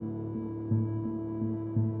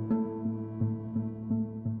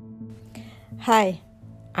Hi,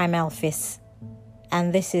 I'm Elvis,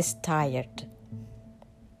 and this is Tired.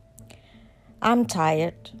 I'm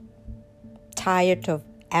tired of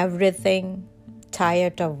everything,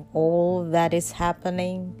 tired of all that is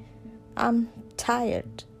happening. I'm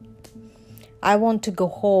tired. I want to go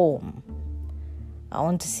home. I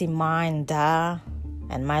want to see my and Da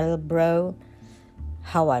and my little bro.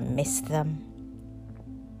 How I miss them.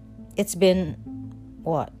 It's been,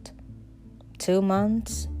 2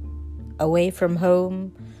 months? Away from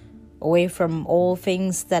home, away from all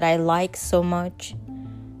things that I like so much,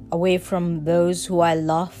 away from those who I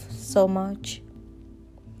love so much.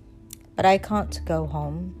 But I can't go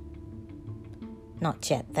home.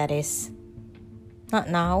 Not yet, that is. Not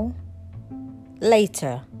now.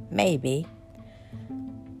 Later, maybe.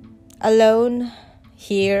 Alone,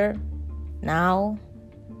 here, now,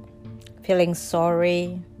 feeling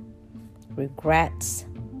sorry, regrets,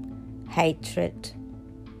 hatred,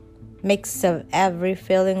 mix of every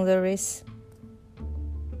feeling there is.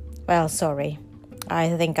 Well, sorry. I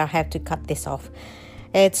think I have to cut this off.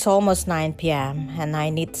 It's almost 9 p.m. and I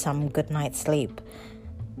need some good night's sleep.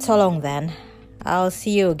 So long then. I'll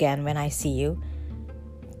see you again when I see you.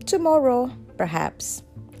 Tomorrow, perhaps.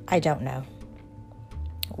 I don't know.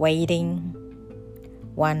 Waiting.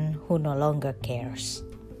 One who no longer cares.